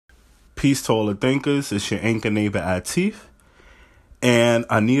Peace to all the thinkers. It's your anchor neighbor Atif. And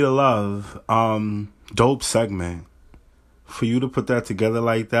Anita Love, dope segment. For you to put that together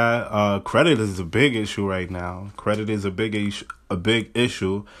like that, credit is a big issue right now. Credit is a big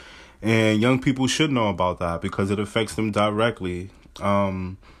issue. And young people should know about that because it affects them directly.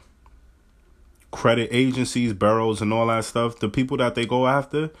 Credit agencies, bureaus, and all that stuff, the people that they go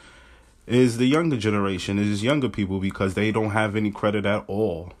after is the younger generation, is younger people because they don't have any credit at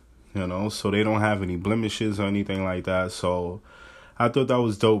all, so they don't have any blemishes or anything like that. So I thought that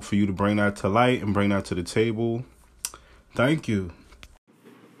was dope for you to bring that to light and bring that to the table. Thank you.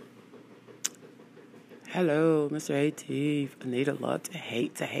 Hello, Mr. Atif. Anita Love to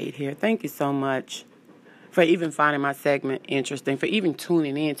hate here. Thank you so much for even finding my segment interesting, for even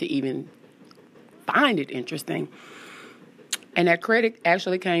tuning in to even find it interesting. And that credit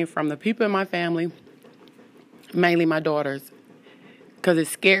actually came from the people in my family, mainly my daughters, because it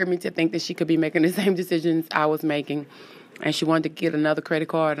scared me to think that she could be making the same decisions I was making. And she wanted to get another credit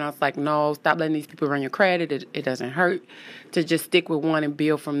card. And I was like, no, stop letting these people run your credit. It doesn't hurt to just stick with one and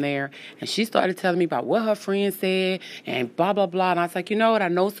build from there. And she started telling me about what her friend said and blah, blah, blah. And I was like, you know what? I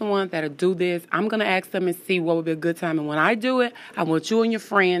know someone that'll do this. I'm going to ask them and see what would be a good time. And when I do it, I want you and your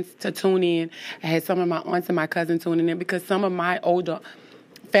friends to tune in. I had some of my aunts and my cousins tuning in because some of my older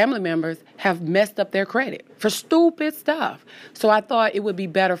family members have messed up their credit for stupid stuff. So I thought it would be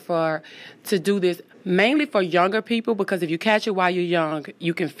better to do this mainly for younger people, because if you catch it while you're young,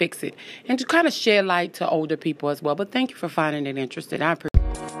 you can fix it. And to kind of shed light to older people as well. But thank you for finding it interesting. I appreciate it.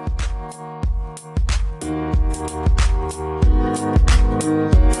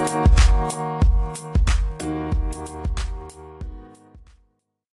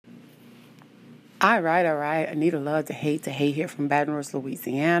 All right. Anita Love to hate here from Baton Rouge,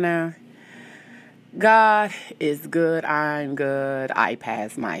 Louisiana. God is good. I'm good. I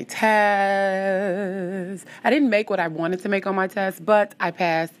passed my test. I didn't make what I wanted to make on my test, but I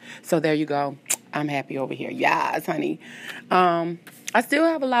passed. So there you go. I'm happy over here. Yes, honey. I still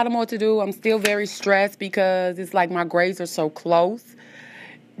have a lot more to do. I'm still very stressed because it's like my grades are so close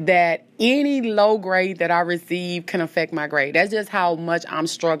that any low grade that I receive can affect my grade. That's just how much I'm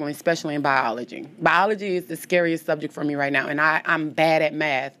struggling, especially in biology. Biology is the scariest subject for me right now, and I'm bad at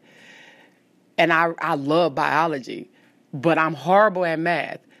math. And I love biology, but I'm horrible at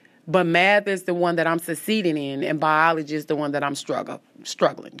math. But math is the one that I'm succeeding in, and biology is the one that I'm struggling.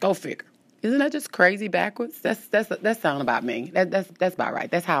 Go figure. Isn't that just crazy backwards? That sound about me. That's about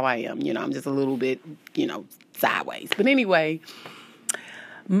right. That's how I am. I'm just a little bit, sideways. But anyway,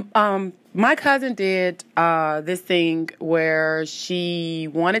 my cousin did this thing where she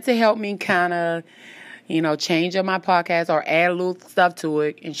wanted to help me kind of, change up my podcast or add a little stuff to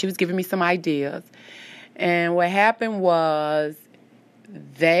it. And she was giving me some ideas. And what happened was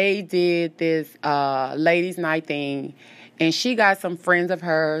they did this ladies' night thing. And she got some friends of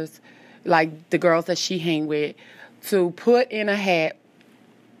hers, like the girls that she hang with, to put in a hat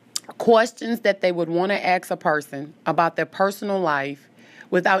questions that they would want to ask a person about their personal life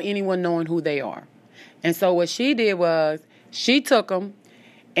without anyone knowing who they are. And so what she did was she took them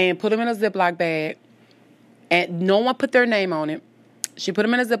and put them in a Ziploc bag. And no one put their name on it. She put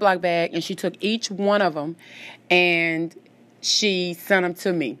them in a Ziploc bag, and she took each one of them, and she sent them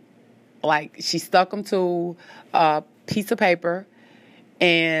to me. Like, she stuck them to a piece of paper,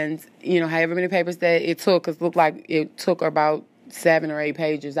 and, however many papers that it took, because it looked like it took about 7 or 8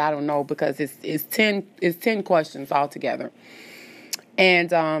 pages. I don't know, because it's 10 questions altogether.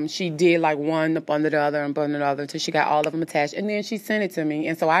 And she did, like, one up under the other and under the other until she got all of them attached. And then she sent it to me.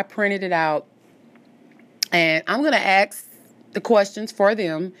 And so I printed it out. And I'm going to ask the questions for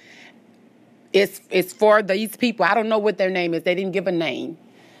them. It's for these people. I don't know what their name is. They didn't give a name.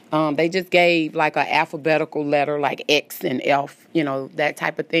 They just gave like an alphabetical letter like X and F, that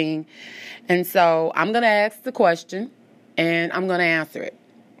type of thing. And so I'm going to ask the question, and I'm going to answer it.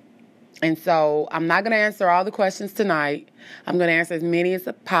 And so I'm not going to answer all the questions tonight. I'm going to answer as many as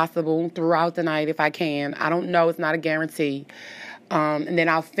possible throughout the night if I can. I don't know. It's not a guarantee. And then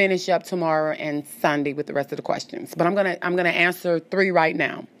I'll finish up tomorrow and Sunday with the rest of the questions. But I'm gonna answer 3 right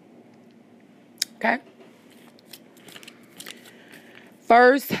now. Okay?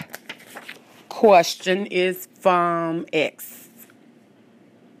 First question is from X.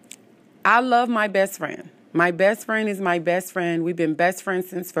 I love my best friend. My best friend is my best friend. We've been best friends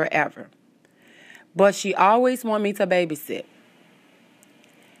since forever. But she always wants me to babysit.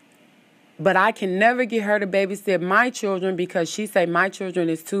 But I can never get her to babysit my children because she say my children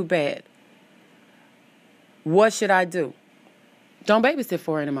is too bad. What should I do? Don't babysit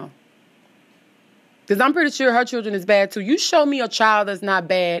for her anymore. Because I'm pretty sure her children is bad too. You show me a child that's not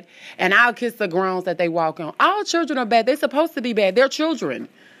bad, and I'll kiss the grounds that they walk on. All children are bad. They're supposed to be bad. They're children.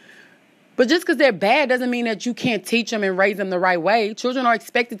 But just because they're bad doesn't mean that you can't teach them and raise them the right way. Children are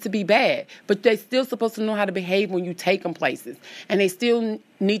expected to be bad, but they're still supposed to know how to behave when you take them places. And they still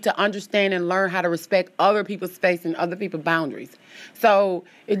need to understand and learn how to respect other people's space and other people's boundaries. So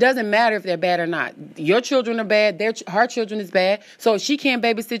it doesn't matter if they're bad or not. Your children are bad. Her children is bad. So if she can't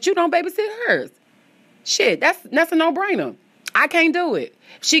babysit you, don't babysit hers. Shit, that's a no-brainer. I can't do it.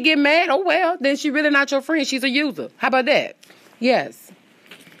 If she get mad, oh well, then she really not your friend. She's a user. How about that? Yes.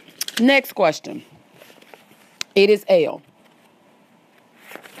 Next question. It is L.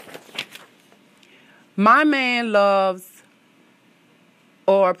 My man loves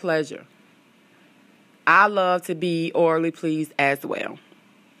oral pleasure. I love to be orally pleased as well.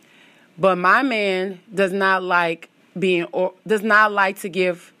 But my man does not like to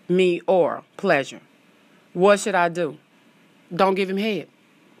give me oral pleasure. What should I do? Don't give him head.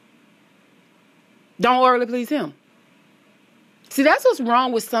 Don't orally please him. See, that's what's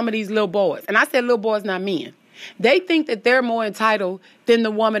wrong with some of these little boys. And I said little boys, not men. They think that they're more entitled than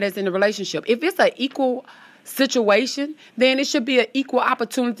the woman that's in the relationship. If it's an equal situation, then it should be an equal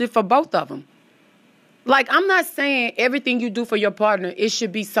opportunity for both of them. Like, I'm not saying everything you do for your partner, it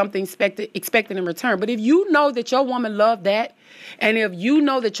should be something expected in return. But if you know that your woman loved that, and if you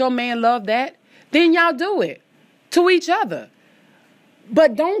know that your man loved that, then y'all do it to each other.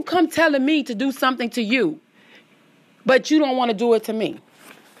 But don't come telling me to do something to you, but you don't want to do it to me.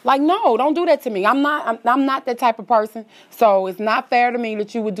 Like, no, don't do that to me. I'm not that type of person. So it's not fair to me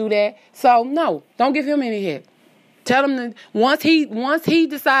that you would do that. So no, don't give him any head. Tell him that once he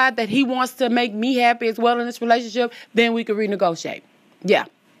decides that he wants to make me happy as well in this relationship, then we can renegotiate. Yeah,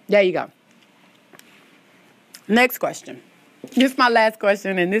 there you go. Next question. This is my last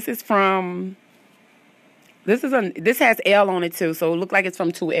question, and this is from. This has L on it too, so it looks like it's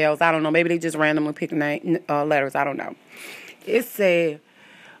from 2 L's. I don't know. Maybe they just randomly picked letters. I don't know. It said,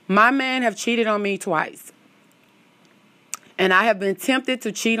 my man have cheated on me twice, and I have been tempted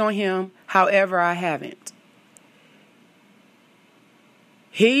to cheat on him. However, I haven't.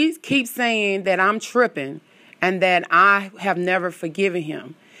 He keeps saying that I'm tripping and that I have never forgiven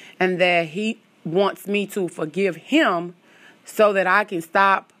him and that he wants me to forgive him so that I can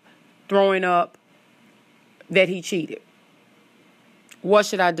stop throwing up that he cheated. What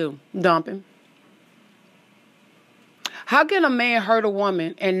should I do? Dump him? How can a man hurt a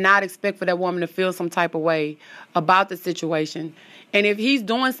woman and not expect for that woman to feel some type of way about the situation? And if he's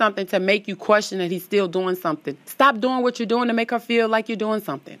doing something to make you question that he's still doing something, stop doing what you're doing to make her feel like you're doing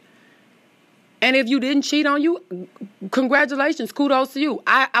something. And if you didn't cheat on you, congratulations, kudos to you.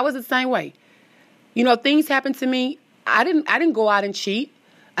 I was the same way. You know, things happened to me. I didn't go out and cheat.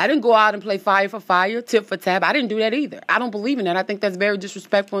 I didn't go out and play fire for fire, tip for tab. I didn't do that either. I don't believe in that. I think that's very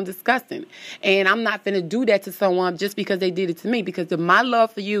disrespectful and disgusting. And I'm not going to do that to someone just because they did it to me. Because if my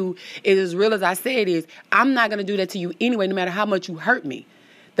love for you is as real as I say it is, I'm not going to do that to you anyway, no matter how much you hurt me.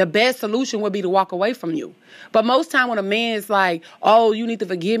 The best solution would be to walk away from you. But most time when a man is like, oh, you need to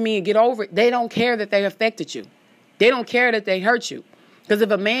forgive me and get over it, they don't care that they affected you. They don't care that they hurt you. Because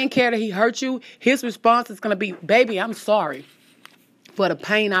if a man cared that he hurt you, his response is going to be, baby, I'm sorry for the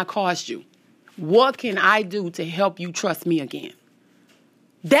pain I caused you. What can I do to help you trust me again?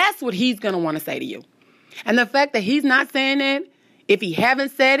 That's what he's going to want to say to you. And the fact that he's not saying that, if he haven't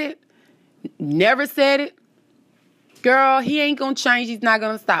said it, never said it, girl, he ain't going to change. He's not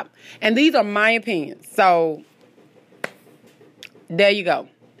going to stop. And these are my opinions. So, there you go.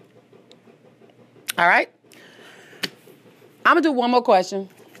 All right? I'm going to do one more question.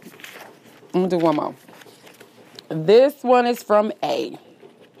 I'm going to do one more. This one is from A.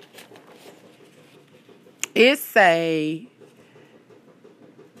 It say,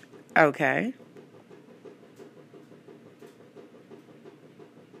 okay.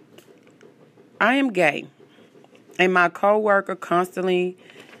 I am gay, and my coworker constantly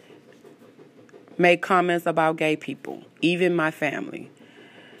make comments about gay people, even my family.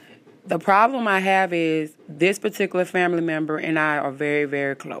 The problem I have is this particular family member and I are very,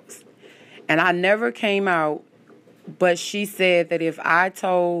 very close. And I never came out, but she said that if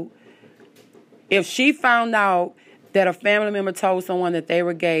she found out that a family member told someone that they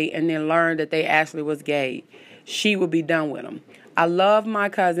were gay and then learned that they actually was gay, she would be done with them. I love my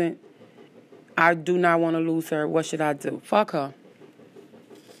cousin. I do not want to lose her. What should I do? Fuck her.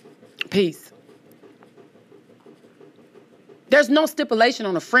 Peace. There's no stipulation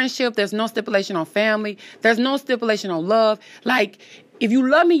on a friendship. There's no stipulation on family. There's no stipulation on love. Like, if you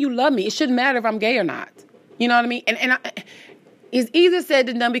love me, you love me. It shouldn't matter if I'm gay or not. You know what I mean? And It's easier said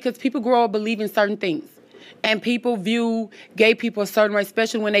than done because people grow up believing certain things. And people view gay people a certain way,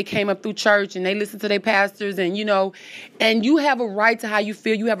 especially when they came up through church and they listen to their pastors and, and you have a right to how you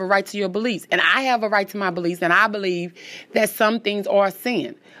feel. You have a right to your beliefs. And I have a right to my beliefs. And I believe that some things are a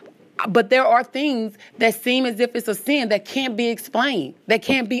sin. But there are things that seem as if it's a sin that can't be explained, that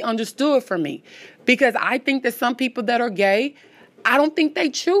can't be understood for me. Because I think that some people that are gay, I don't think they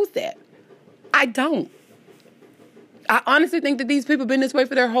choose that. I don't. I honestly think that these people have been this way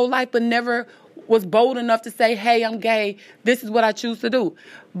for their whole life, but never was bold enough to say, hey, I'm gay. This is what I choose to do.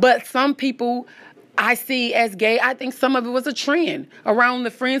 But some people I see as gay, I think some of it was a trend around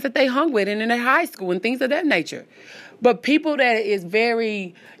the friends that they hung with and in their high school and things of that nature. But people that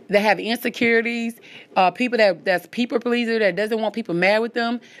have insecurities, people that's people pleaser, that doesn't want people mad with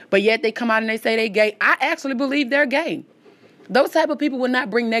them, but yet they come out and they say they gay, I actually believe they're gay. Those type of people will not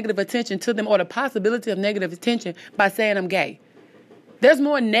bring negative attention to them or the possibility of negative attention by saying I'm gay. There's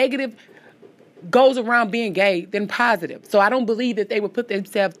more negative goes around being gay than positive. So I don't believe that they would put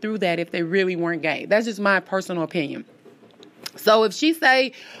themselves through that if they really weren't gay. That's just my personal opinion. So if she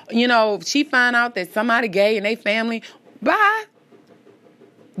say, if she find out that somebody gay in their family, bye.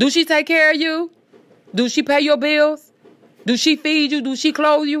 Do she take care of you? Do she pay your bills? Do she feed you? Do she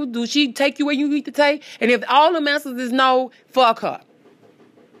clothe you? Do she take you where you need to take? And if all the answers is no, fuck her.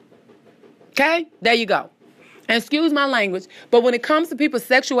 Okay? There you go. And excuse my language, but when it comes to people's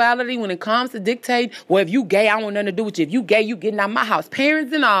sexuality, when it comes to dictate, well, if you gay, I want nothing to do with you. If you gay, you getting out of my house.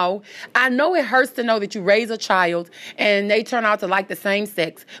 Parents and all, I know it hurts to know that you raise a child and they turn out to like the same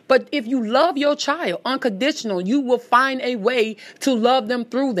sex. But if you love your child unconditional, you will find a way to love them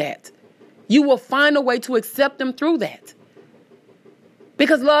through that. You will find a way to accept them through that.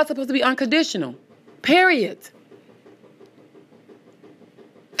 Because love is supposed to be unconditional. Period.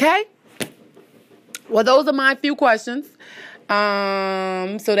 Okay? Well, those are my few questions.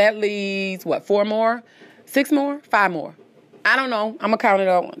 So that leaves, 4 more? 6 more? 5 more? I don't know. I'm going to count it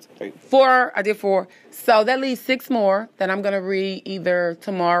up. 1, 2, 3, 4. I did 4. So that leaves 6 more that I'm going to read either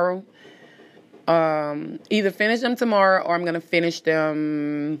tomorrow. Either finish them tomorrow or I'm going to finish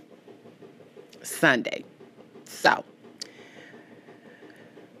them Sunday. So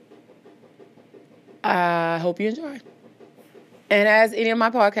I hope you enjoy. And as any of my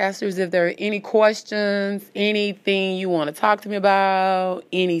podcasters, if there are any questions, anything you want to talk to me about,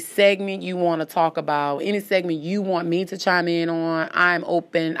 any segment you want to talk about, any segment you want me to chime in on, I'm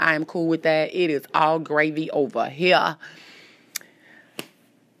open. I'm cool with that. It is all gravy over here.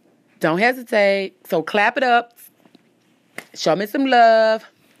 Don't hesitate. So clap it up. Show me some love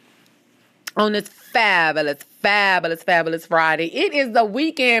on this fabulous Friday. It is the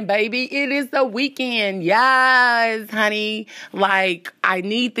weekend, baby. It is the weekend. Yes, honey. Like, I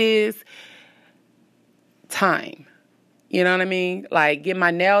need this time. You know what I mean? Like, get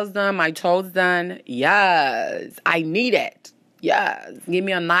my nails done, my toes done. Yes, I need it. Yes. Give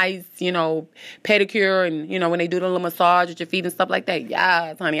me a nice, pedicure and, when they do the little massage with your feet and stuff like that.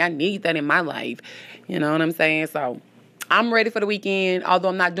 Yes, honey, I need that in my life. You know what I'm saying? So, I'm ready for the weekend, although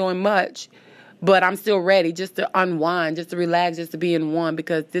I'm not doing much. But I'm still ready just to unwind, just to relax, just to be in one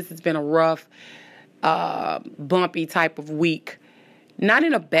because this has been a rough, bumpy type of week. Not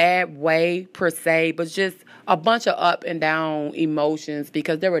in a bad way per se, but just a bunch of up and down emotions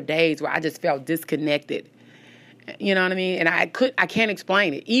because there were days where I just felt disconnected. You know what I mean? And I can't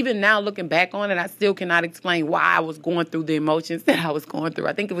explain it. Even now looking back on it, I still cannot explain why I was going through the emotions that I was going through.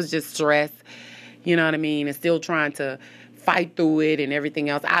 I think it was just stress, you know what I mean? And still trying to fight through it and everything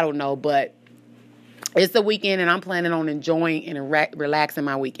else. I don't know, but it's the weekend, and I'm planning on enjoying and relaxing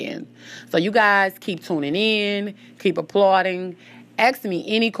my weekend. So you guys keep tuning in, keep applauding, ask me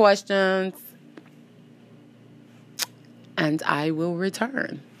any questions, and I will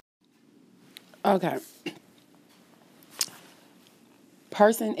return. Okay.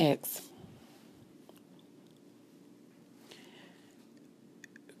 Person X.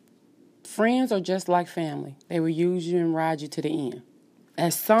 Friends are just like family. They will use you and ride you to the end.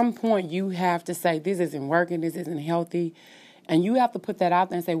 At some point, you have to say, this isn't working, this isn't healthy. And you have to put that out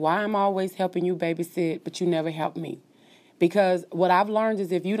there and say, why am I always helping you babysit, but you never help me? Because what I've learned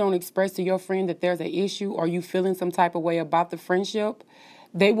is if you don't express to your friend that there's an issue or you feeling some type of way about the friendship,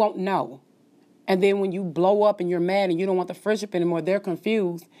 they won't know. And then when you blow up and you're mad and you don't want the friendship anymore, they're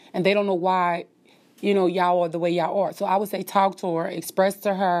confused and they don't know why, y'all are the way y'all are. So I would say talk to her, express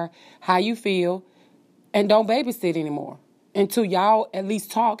to her how you feel, and don't babysit anymore. Until y'all at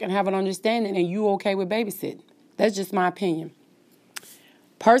least talk and have an understanding and you okay with babysitting. That's just my opinion.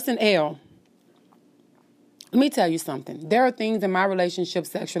 Person L. Let me tell you something. There are things in my relationship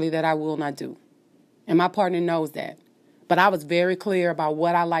sexually that I will not do. And my partner knows that. But I was very clear about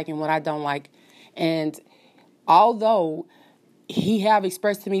what I like and what I don't like. And although he have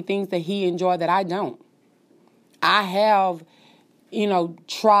expressed to me things that he enjoyed that I don't, I have,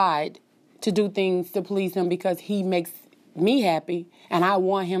 tried to do things to please him because he makes me happy and I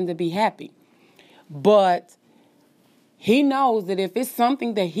want him to be happy. But he knows that if it's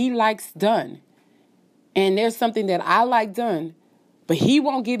something that he likes done and there's something that I like done, but he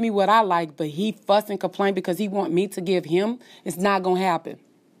won't give me what I like, but he fuss and complain because he want me to give him, it's not going to happen.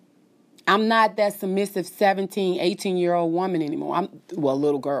 I'm not that submissive 17, 18-year-old woman anymore.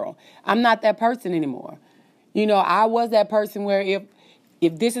 Little girl. I'm not that person anymore. I was that person where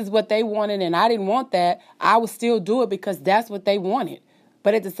if this is what they wanted and I didn't want that, I would still do it because that's what they wanted.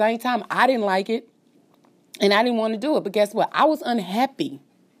 But at the same time, I didn't like it and I didn't want to do it. But guess what? I was unhappy.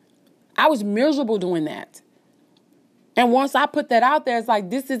 I was miserable doing that. And once I put that out there, it's like,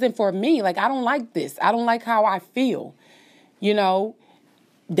 this isn't for me. Like, I don't like this. I don't like how I feel.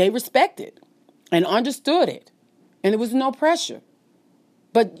 They respected and understood it. And there was no pressure.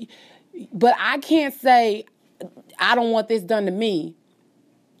 But I can't say, I don't want this done to me.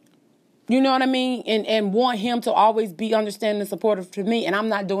 You know what I mean? And want him to always be understanding and supportive to me. And I'm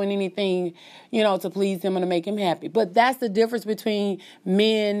not doing anything, to please him and to make him happy. But that's the difference between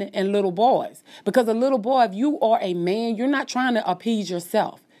men and little boys. Because a little boy, if you are a man, you're not trying to appease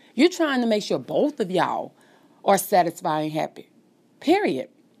yourself. You're trying to make sure both of y'all are satisfied and happy. Period.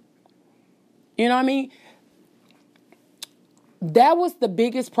 You know what I mean? That was the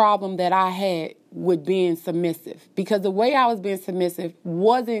biggest problem that I had with being submissive, because the way I was being submissive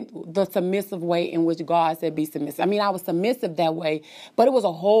wasn't the submissive way in which God said be submissive. I mean, I was submissive that way, but it was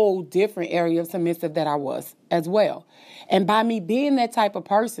a whole different area of submissive that I was as well. And by me being that type of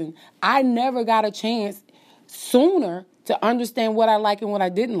person, I never got a chance sooner to understand what I like and what I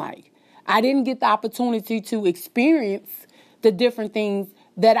didn't like. I didn't get the opportunity to experience the different things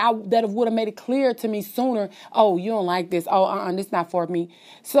that would have made it clear to me sooner. Oh, you don't like this. Oh, this not for me.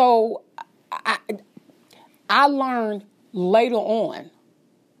 So I learned later on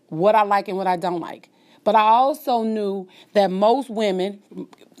what I like and what I don't like. But I also knew that most women,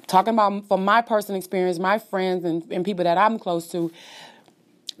 talking about from my personal experience, my friends and people that I'm close to,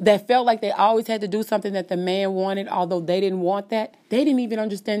 that felt like they always had to do something that the man wanted, although they didn't want that, they didn't even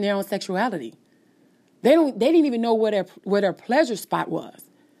understand their own sexuality. They didn't even know where their pleasure spot was.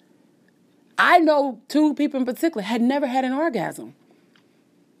 I know two people in particular had never had an orgasm.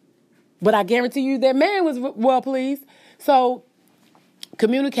 But I guarantee you their man was well pleased. So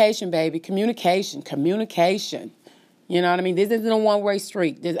communication, baby, communication. You know what I mean? This isn't a one-way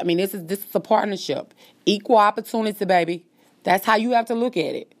street. This is a partnership. Equal opportunity, baby. That's how you have to look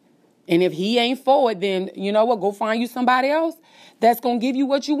at it. And if he ain't for it, then you know what? Go find you somebody else that's going to give you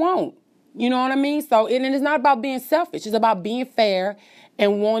what you want. You know what I mean? So and it's not about being selfish. It's about being fair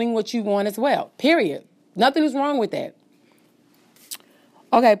and wanting what you want as well. Period. Nothing is wrong with that.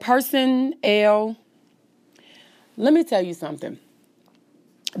 Okay, person L. Let me tell you something.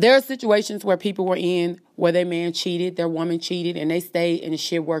 There are situations where people were in where their man cheated, their woman cheated, and they stayed and the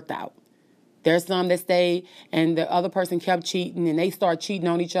shit worked out. There's some that stayed and the other person kept cheating and they started cheating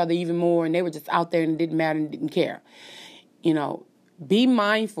on each other even more and they were just out there and it didn't matter and didn't care. Be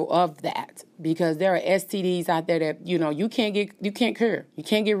mindful of that because there are STDs out there that, you can't cure. You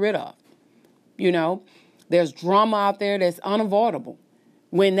can't get rid of. There's drama out there that's unavoidable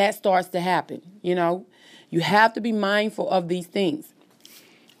when that starts to happen. You have to be mindful of these things.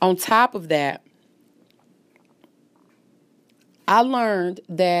 On top of that, I learned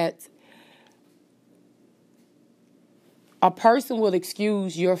that a person will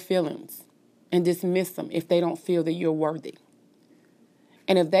excuse your feelings and dismiss them if they don't feel that you're worthy.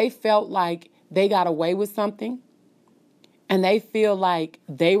 And if they felt like they got away with something and they feel like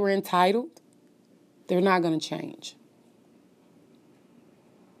they were entitled, they're not going to change.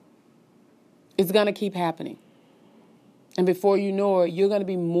 It's going to keep happening. And before you know it, you're going to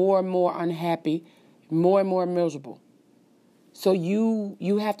be more and more unhappy, more and more miserable. So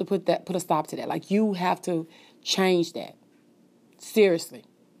you have to put a stop to that. Like, you have to change that. Seriously.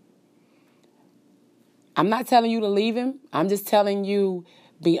 I'm not telling you to leave him. I'm just telling you,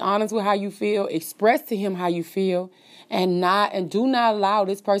 be honest with how you feel, express to him how you feel, and do not allow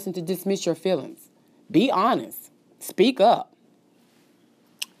this person to dismiss your feelings. Be honest. Speak up.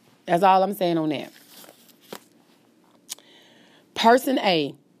 That's all I'm saying on that. Person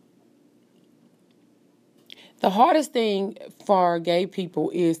A. The hardest thing for gay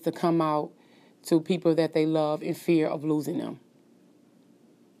people is to come out to people that they love in fear of losing them.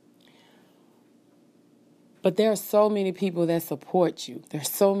 But there are so many people that support you. There's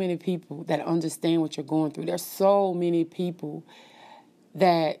so many people that understand what you're going through. There's so many people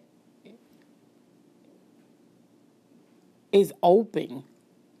that is open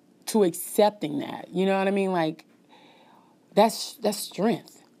to accepting that. You know what I mean? Like, that's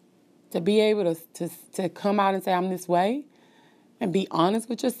strength. To be able to come out and say, I'm this way, and be honest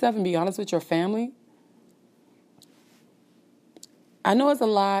with yourself and be honest with your family. I know it's a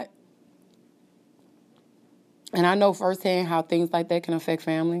lot. And I know firsthand how things like that can affect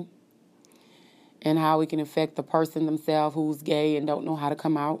family and how it can affect the person themselves who's gay and don't know how to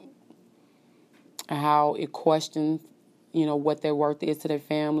come out, and how it questions, what their worth is to their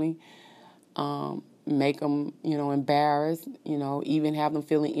family, make them, embarrassed, even have them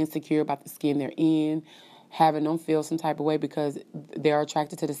feeling insecure about the skin they're in, having them feel some type of way because they're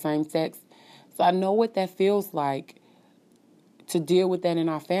attracted to the same sex. So I know what that feels like to deal with that in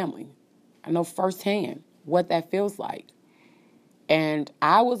our family. I know firsthand what that feels like. And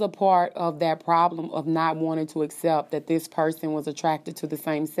I was a part of that problem of not wanting to accept that this person was attracted to the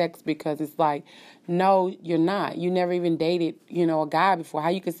same sex, because it's like, no, you're not. You never even dated, a guy before. How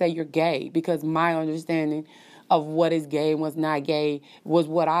you could say you're gay? Because my understanding of what is gay and what's not gay was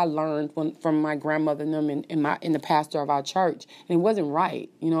what I learned from my grandmother and them and the pastor of our church. And it wasn't right.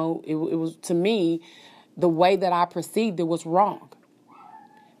 It was, to me, the way that I perceived it was wrong.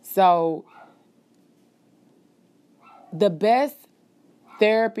 So the best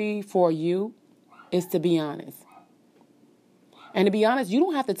therapy for you is to be honest. And to be honest, you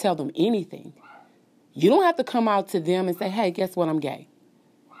don't have to tell them anything. You don't have to come out to them and say, hey, guess what, I'm gay.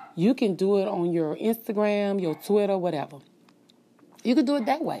 You can do it on your Instagram, your Twitter, whatever. You can do it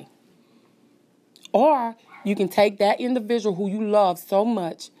that way. Or you can take that individual who you love so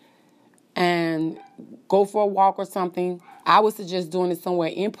much and go for a walk or something. I would suggest doing it somewhere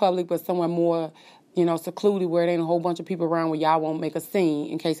in public, but somewhere more secluded, where there ain't a whole bunch of people around, where y'all won't make a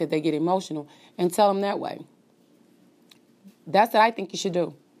scene in case if they get emotional, and tell them that way. That's what I think you should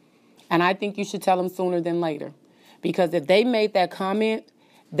do. And I think you should tell them sooner than later. Because if they made that comment,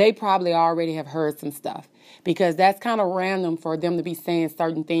 they probably already have heard some stuff. Because that's kind of random for them to be saying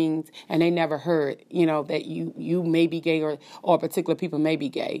certain things and they never heard, that you may be gay or particular people may be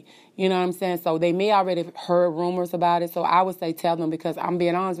gay. You know what I'm saying? So they may already have heard rumors about it. So I would say tell them, because I'm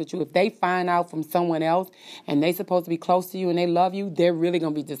being honest with you, if they find out from someone else and they supposed to be close to you and they love you, they're really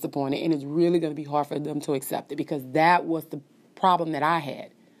going to be disappointed, and it's really going to be hard for them to accept it, because that was the problem that I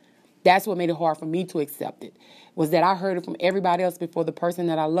had. That's what made it hard for me to accept it, was that I heard it from everybody else before the person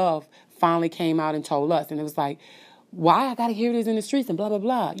that I love finally came out and told us. And it was like, why I got to hear this in the streets and blah, blah,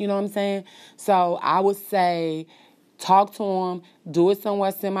 blah. You know what I'm saying? So I would say talk to them, do it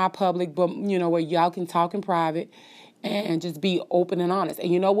somewhere semi-public, but, where y'all can talk in private and just be open and honest.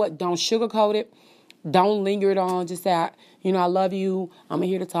 And you know what? Don't sugarcoat it. Don't linger it on. Just say, I love you. I'm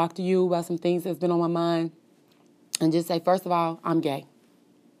here to talk to you about some things that's been on my mind. And just say, first of all, I'm gay.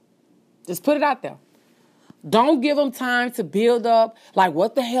 Just put it out there. Don't give them time to build up, like,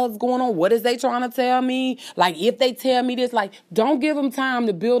 what the hell is going on? What is they trying to tell me? Like, if they tell me this, like, don't give them time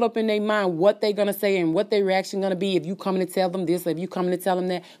to build up in their mind what they're going to say and what their reaction going to be if you coming to tell them this or if you coming to tell them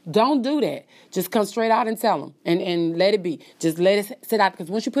that. Don't do that. Just come straight out and tell them and let it be. Just let it sit out,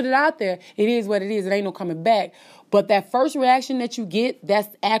 because once you put it out there, it is what it is. It ain't no coming back. But that first reaction that you get, that's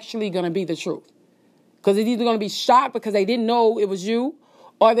actually going to be the truth. Because it's either going to be shocked because they didn't know it was you,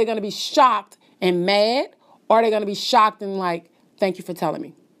 or they're going to be shocked and mad, or they're going to be shocked and like, thank you for telling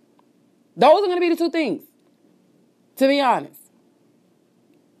me. Those are going to be the two things, to be honest.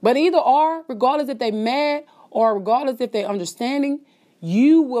 But either or, regardless if they're mad or regardless if they're understanding,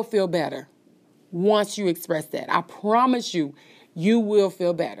 you will feel better once you express that. I promise you, you will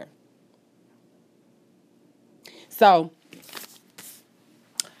feel better. So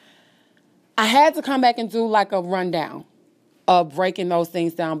I had to come back and do like a rundown of breaking those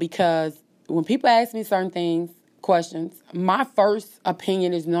things down, because when people ask me certain questions, my first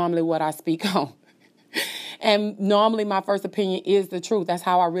opinion is normally what I speak on. And normally my first opinion is the truth. That's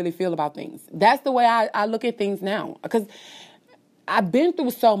how I really feel about things. That's the way I look at things now. Because I've been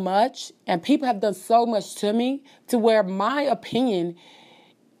through so much and people have done so much to me to where my opinion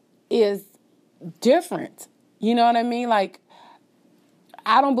is different. You know what I mean? Like,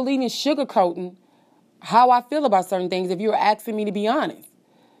 I don't believe in sugarcoating how I feel about certain things if you're asking me to be honest.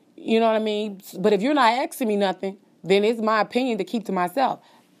 You know what I mean? But if you're not asking me nothing, then it's my opinion to keep to myself.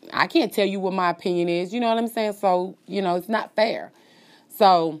 I can't tell you what my opinion is. You know what I'm saying? So, it's not fair.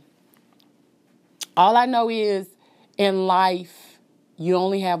 So, all I know is in life, you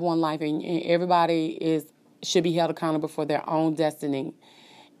only have one life, and everybody should be held accountable for their own destiny.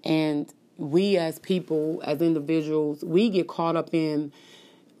 And we as people, as individuals, we get caught up in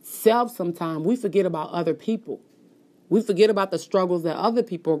self sometimes. We forget about other people. We forget about the struggles that other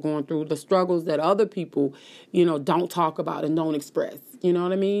people are going through, the struggles that other people, don't talk about and don't express. You know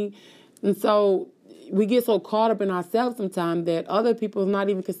what I mean? And so we get so caught up in ourselves sometimes that other people are not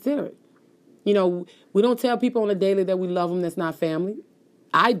even considered. We don't tell people on a daily that we love them that's not family.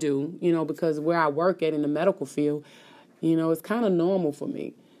 I do, because where I work at in the medical field, it's kind of normal for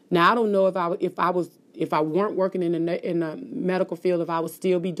me. Now, I don't know if I weren't working in the medical field, if I would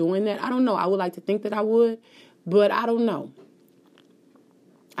still be doing that. I don't know. I would like to think that I would, but I don't know.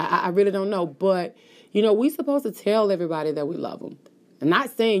 I really don't know. But, we're supposed to tell everybody that we love them. I'm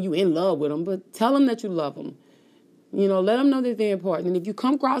not saying you in love with them, but tell them that you love them. Let them know that they're important. And if you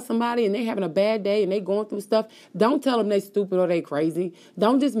come across somebody and they having a bad day and they going through stuff, don't tell them they stupid or they crazy.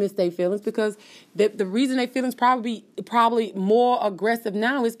 Don't dismiss their feelings, because the reason their feelings probably more aggressive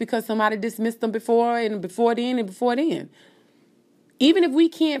now is because somebody dismissed them before then. Even if we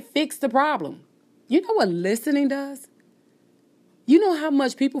can't fix the problem, you know what listening does? You know how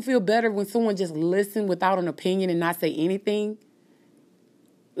much people feel better when someone just listens without an opinion and not say anything?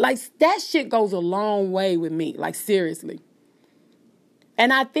 Like, that shit goes a long way with me. Like, seriously.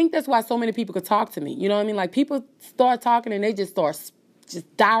 And I think that's why so many people could talk to me. You know what I mean? Like, people start talking and they just start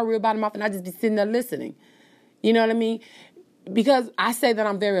diarrhea about them off, and I just be sitting there listening. You know what I mean? Because I say that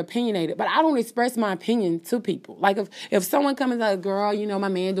I'm very opinionated, but I don't express my opinion to people. Like, if someone comes and like, girl, my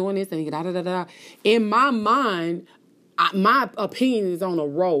man doing this and da-da-da-da. In my mind, my opinion is on a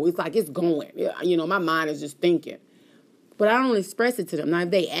roll. It's like it's going. My mind is just thinking. But I don't express it to them. Now, if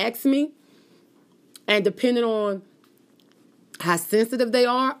they ask me, and depending on how sensitive they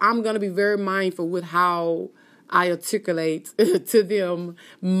are, I'm going to be very mindful with how I articulate to them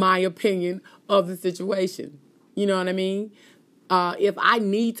my opinion of the situation. You know what I mean? If I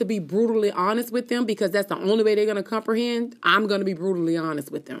need to be brutally honest with them because that's the only way they're going to comprehend, I'm going to be brutally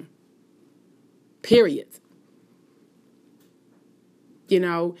honest with them. Period.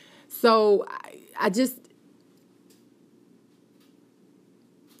 So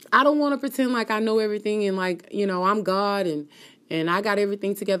I don't want to pretend like I know everything and I'm God and I got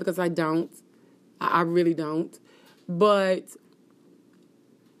everything together, because I don't. I really don't. But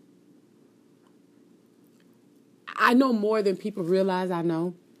I know more than people realize I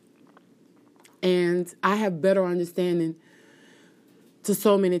know. And I have better understanding to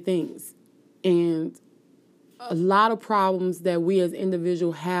so many things. And a lot of problems that we as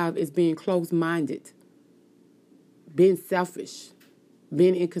individuals have is being closed-minded, being selfish,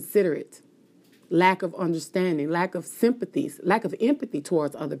 being inconsiderate, lack of understanding, lack of sympathies, lack of empathy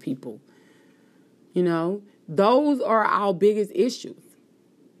towards other people. Those are our biggest issues.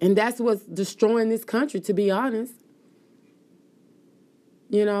 And that's what's destroying this country, to be honest.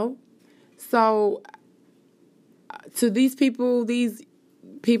 So to these people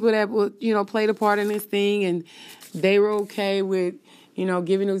that will, played a part in this thing, and they were okay with,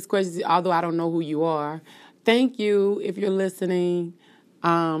 giving those questions, although I don't know who you are. Thank you if you're listening.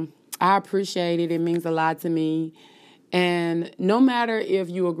 I appreciate it. It means a lot to me. And no matter if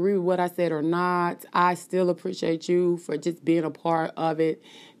you agree with what I said or not, I still appreciate you for just being a part of it.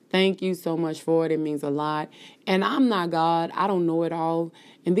 Thank you so much for it. It means a lot. And I'm not God. I don't know it all.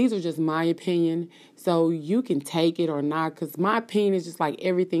 And these are just my opinion. So you can take it or not, because my opinion is just like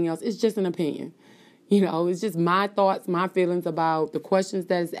everything else. It's just an opinion. It's just my thoughts, my feelings about the questions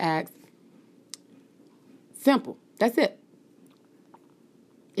that is asked. Simple. That's it.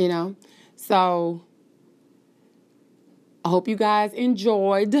 So I hope you guys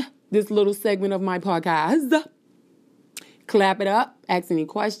enjoyed this little segment of my podcast. Clap it up. Ask any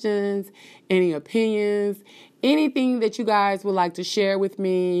questions, any opinions, anything that you guys would like to share with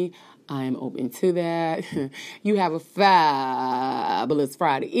me. I am open to that. You have a fabulous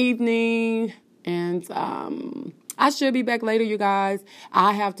Friday evening. And I should be back later, you guys.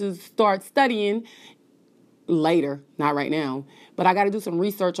 I have to start studying later, not right now. But I got to do some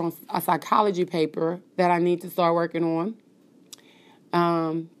research on a psychology paper that I need to start working on.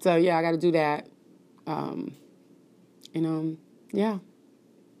 So, yeah, I got to do that. Yeah.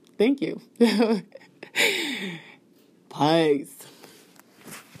 Thank you. Peace.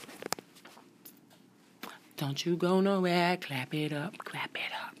 Don't you go nowhere. Clap it up, clap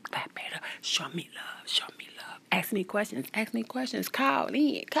it up, clap it up. Show me love, show me love. Ask me questions, ask me questions. Call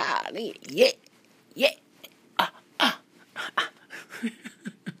in, call in. Yeah, yeah.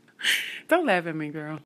 Don't laugh at me, girl.